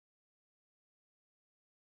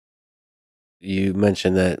you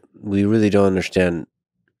mentioned that we really don't understand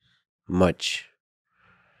much.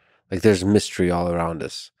 Like there's mystery all around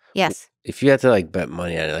us. Yes. If you had to like bet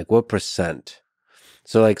money on it, like what percent?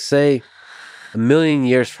 So like say 1,000,000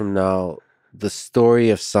 years from now, the story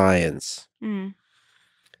of science Mm.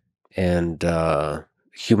 and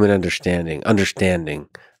human understanding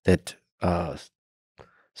that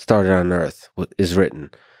started on Earth is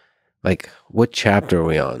written. Like what chapter are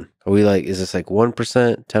we on? Are we like, is this like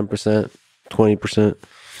 1%, 10%, 20%,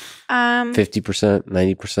 50%,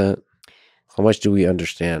 90%? How much do we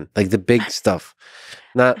understand? Like the big stuff,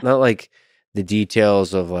 not like the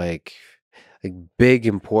details of like big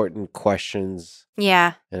important questions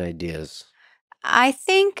Yeah. and ideas. I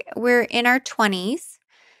think we're in our 20s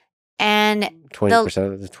and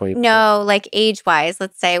 20% of the 20%. no, like age-wise,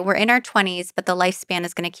 let's say we're in our 20s, but the lifespan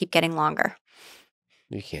is going to keep getting longer.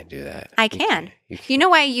 You can't do that. I can. You know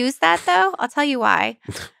why I use that though? I'll tell you why.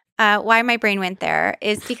 Why my brain went there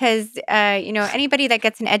is because, anybody that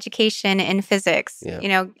gets an education in physics,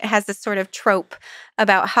 has this sort of trope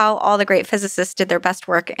about how all the great physicists did their best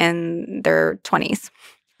work in their 20s.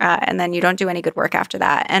 And then you don't do any good work after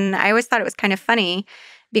that. And I always thought it was kind of funny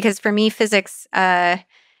because for me, physics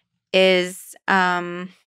is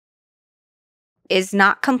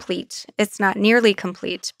not complete. It's not nearly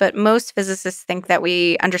complete, but most physicists think that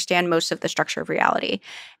we understand most of the structure of reality.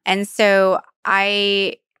 And so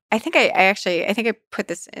I think I put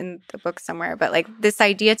this in the book somewhere, but like this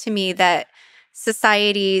idea to me that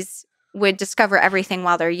societies would discover everything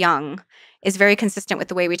while they're young is very consistent with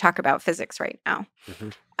the way we talk about physics right now. Mm-hmm.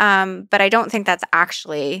 But I don't think that's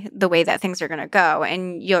actually the way that things are going to go.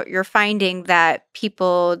 And you're finding that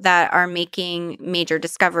people that are making major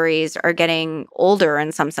discoveries are getting older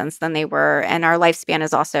in some sense than they were, and our lifespan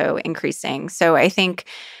is also increasing. So I think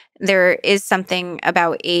there is something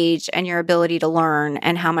about age and your ability to learn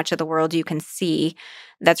and how much of the world you can see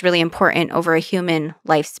that's really important over a human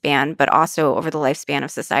lifespan, but also over the lifespan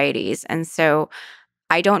of societies. And so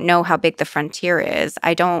I don't know how big the frontier is.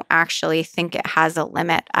 I don't actually think it has a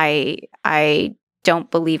limit. I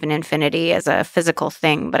don't believe in infinity as a physical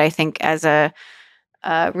thing, but I think as a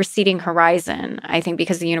receding horizon. I think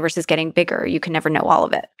because the universe is getting bigger, you can never know all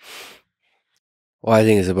of it. Well, I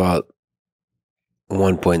think it's about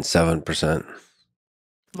 1.7%.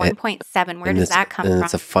 1.7. Where does that come from? And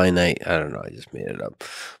it's a finite. I don't know. I just made it up.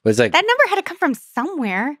 But it's like that number had to come from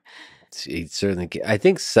somewhere. Certainly, I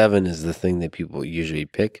think 7 is the thing that people usually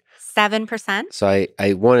pick. 7%. So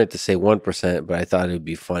I wanted to say 1%, but I thought it would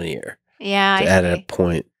be funnier. Yeah, to add a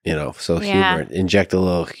point, so humor, inject a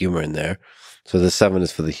little humor in there. So the 7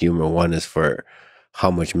 is for the humor. 1 is for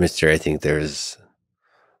how much mystery I think there is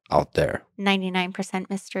out there. 99%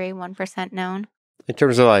 mystery, 1% known. In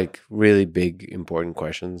terms of like really big, important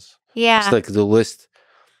questions. Yeah. It's like the list,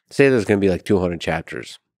 say there's going to be like 200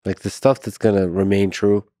 chapters. Like the stuff that's going to remain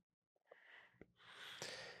true.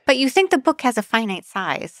 But you think the book has a finite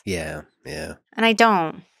size. Yeah. And I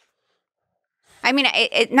don't. I mean,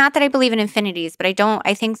 not that I believe in infinities, but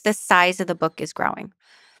I think the size of the book is growing.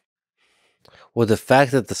 Well, the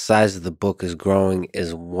fact that the size of the book is growing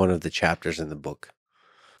is one of the chapters in the book.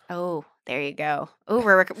 Oh, there you go. Oh,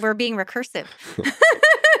 we're being recursive.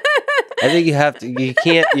 I think you have to. You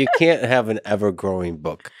can't have an ever growing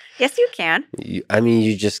book. Yes, you can. I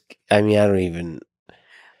don't even.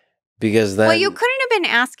 Because then, well, you couldn't have been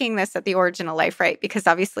asking this at the origin of life, right? Because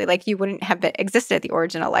obviously, like, you wouldn't have existed at the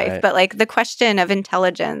origin of life. Right. But like the question of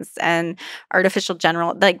intelligence and artificial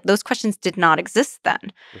general, like those questions did not exist then.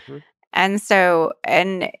 Mm-hmm. And so,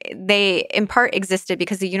 and they in part existed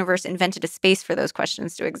because the universe invented a space for those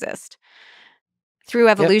questions to exist through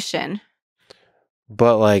evolution. Yep.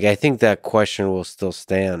 But like, I think that question will still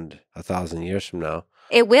stand 1,000 years from now.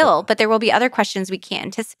 It will, but there will be other questions we can't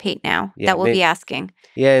anticipate now that we'll be asking.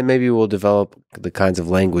 Yeah, and maybe we'll develop the kinds of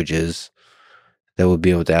languages that will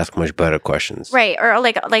be able to ask much better questions. Right, or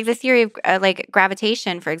like the theory of like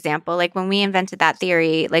gravitation, for example. Like when we invented that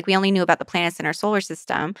theory, like we only knew about the planets in our solar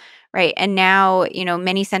system, right? And now,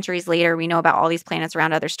 many centuries later, we know about all these planets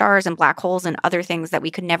around other stars and black holes and other things that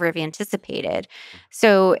we could never have anticipated.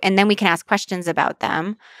 So, and then we can ask questions about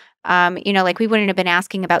them. Like we wouldn't have been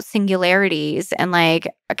asking about singularities and like,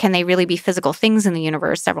 can they really be physical things in the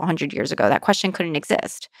universe several hundred years ago? That question couldn't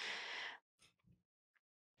exist.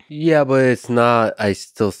 Yeah, but it's not. I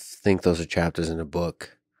still think those are chapters in a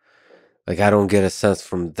book. Like, I don't get a sense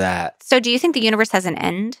from that. So do you think the universe has an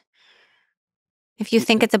end? If you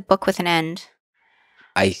think it's a book with an end?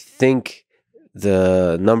 I think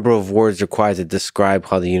the number of words required to describe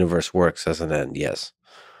how the universe works has an end, yes.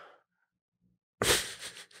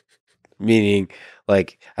 Meaning,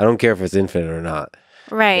 like, I don't care if it's infinite or not.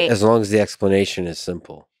 Right. as long as the explanation is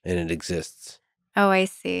simple and it exists. Oh, I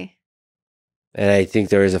see. And I think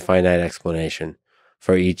there is a finite explanation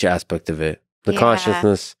for each aspect of it. The Yeah.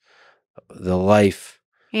 consciousness, the life.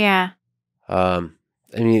 Yeah. I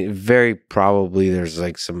mean, very probably there's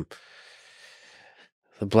like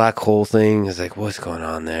the black hole thing is like, what's going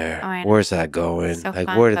on Oh, there? I know. Where's that going? So Like,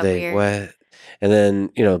 fun, where do but they, weird. what? And then,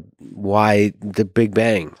 why the Big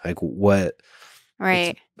Bang? Like, what? It's,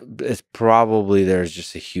 Right. it's probably there's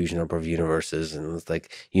just a huge number of universes and it's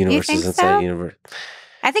like You universes think inside so? universe.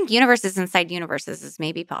 I think universes inside universes is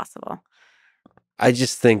maybe possible. I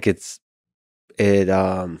just think it,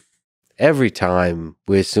 every time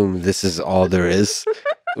we assume this is all there is,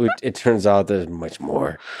 it turns out there's much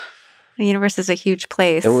more. The universe is a huge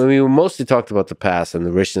place. And we mostly talked about the past and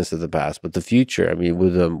the richness of the past, but the future. I mean,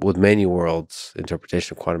 with many worlds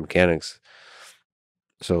interpretation of quantum mechanics.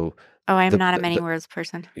 So Oh, I'm the, not a the, many the worlds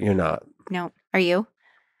person. you're not, No. Are you?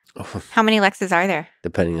 How many Lexes are there?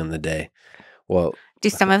 depending on the day. Well, Do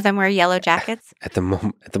some of them wear yellow jackets? at the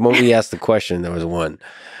moment you asked the question, there was one.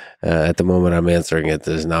 At the moment I'm answering it,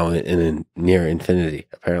 there's now in near infinity.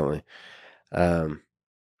 Apparently, um,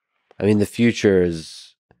 I mean, the future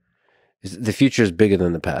is bigger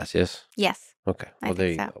than the past. Yes. Yes. Okay. I Well, there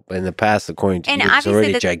think you so. go. In the past, according to And you, it's obviously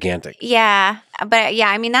already the gigantic. yeah, but yeah,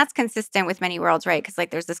 I mean that's consistent with many worlds, right? Because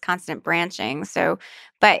like there's this constant branching. So,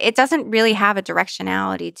 but it doesn't really have a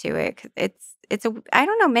directionality to it. 'Cause it's a I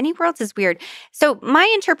don't know. Many worlds is weird. So my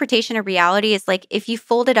interpretation of reality is like if you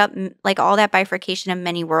folded up like all that bifurcation of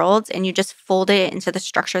many worlds and you just folded it into the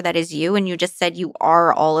structure that is you, and you just said you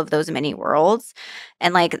are all of those many worlds,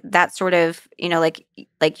 and like that sort of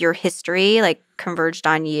like your history like converged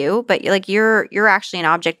on you, but like you're actually an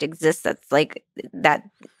object exists that's like that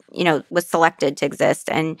was selected to exist,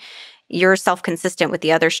 and you're self-consistent with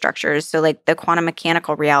the other structures. So like the quantum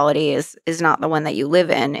mechanical reality is not the one that you live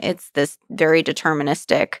in. It's this very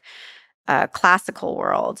deterministic classical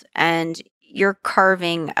world, and you're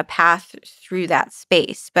carving a path through that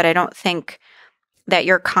space. But I don't think that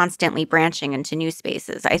you're constantly branching into new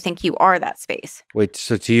spaces. I think you are that space. Wait,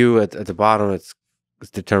 so to you at the bottom, it's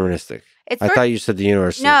deterministic. It's I sort thought you said the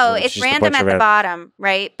universe is No, it's it's just a random bunch at of the random. bottom,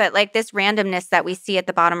 right? But like this randomness that we see at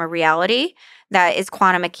the bottom of reality, that is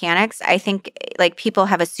quantum mechanics. I think like people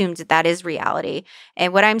have assumed that that is reality.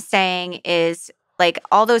 And what I'm saying is like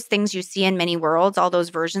all those things you see in many worlds, all those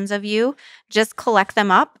versions of you, just collect them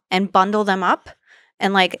up and bundle them up,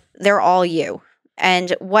 and like they're all you.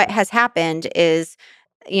 And what has happened is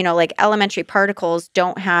like elementary particles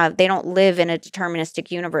they don't live in a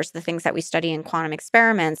deterministic universe, the things that we study in quantum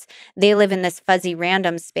experiments. They live in this fuzzy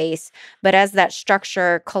random space. But as that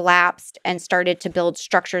structure collapsed and started to build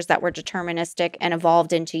structures that were deterministic and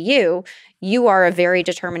evolved into you are a very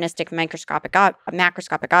deterministic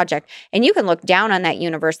macroscopic object. And you can look down on that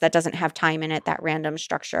universe that doesn't have time in it, that random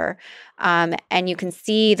structure. And you can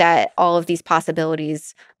see that all of these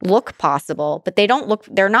possibilities look possible, but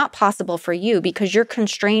they're not possible for you because you're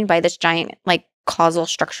constrained by this giant like causal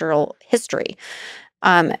structural history.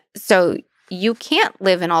 So you can't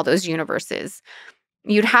live in all those universes.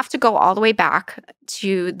 You'd have to go all the way back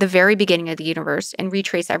to the very beginning of the universe and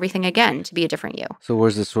retrace everything again to be a different you. So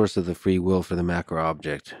where's the source of the free will for the macro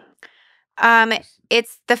object?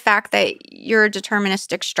 It's the fact that you're a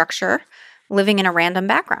deterministic structure living in a random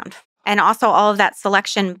background. And also all of that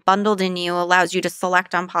selection bundled in you allows you to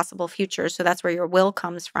select on possible futures. So that's where your will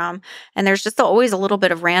comes from. And there's just always a little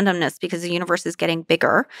bit of randomness because the universe is getting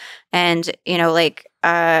bigger. And,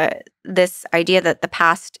 this idea that the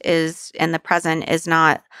past is and the present is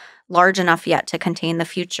not large enough yet to contain the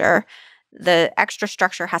future. The extra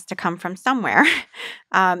structure has to come from somewhere.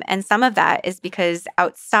 And some of that is because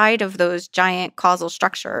outside of those giant causal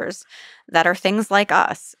structures that are things like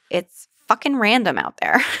us, it's fucking random out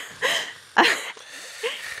there.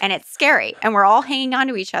 And it's scary. And we're all hanging on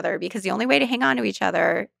to each other because the only way to hang on to each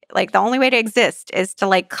other, like the only way to exist is to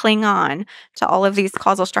like cling on to all of these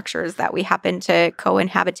causal structures that we happen to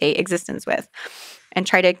co-inhabitate existence with and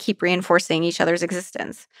try to keep reinforcing each other's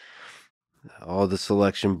existence. All the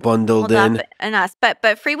selection bundled in. In us.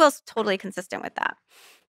 But free will's totally consistent with that.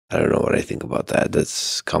 I don't know what I think about that.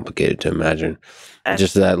 That's complicated to imagine.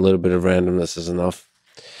 Just that little bit of randomness is enough.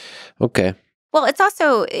 Okay. Well,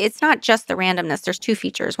 it's not just the randomness. There's two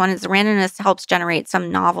features. One is the randomness helps generate some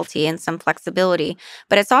novelty and some flexibility,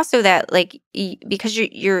 but it's also that like because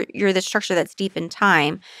you're the structure that's deep in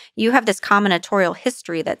time, you have this combinatorial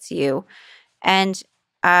history that's you. And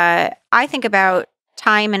I think about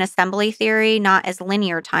time in assembly theory not as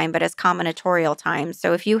linear time, but as combinatorial time.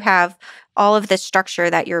 So if you have all of this structure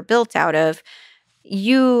that you're built out of,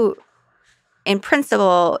 you in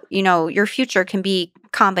principle, your future can be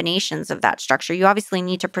combinations of that structure. You obviously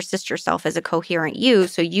need to persist yourself as a coherent you.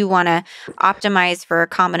 So you want to optimize for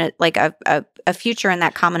a future in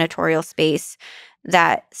that combinatorial space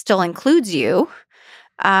that still includes you,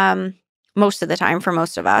 most of the time for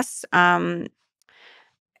most of us. And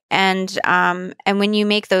when you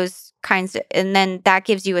make those kinds and then that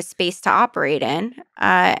gives you a space to operate in,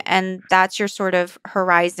 and that's your sort of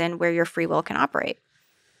horizon where your free will can operate.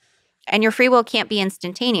 And your free will can't be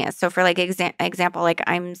instantaneous. So for example, like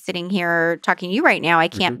I'm sitting here talking to you right now, I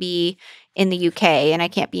can't be in the UK and I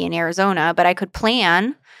can't be in Arizona, but I could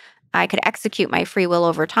execute my free will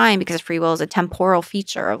over time, because free will is a temporal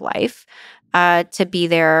feature of life, to be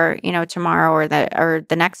there, tomorrow or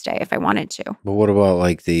the next day if I wanted to. But what about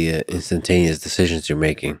like the instantaneous decisions you're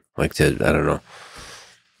making? Like I don't know,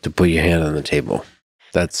 to put your hand on the table.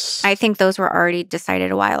 I think those were already decided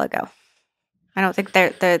a while ago. I don't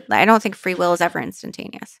think free will is ever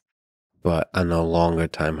instantaneous. But on a longer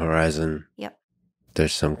time horizon, yep,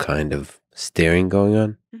 there's some kind of steering going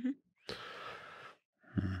on. Mm-hmm.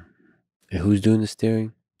 And who's doing the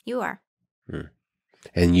steering? You are.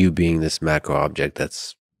 And you being this macro object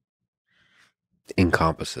that's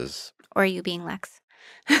encompasses. Or you being Lex.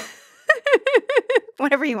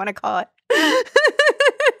 Whatever you want to call it.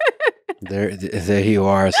 There you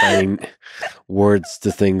are, assigning words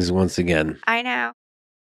to things once again. I know.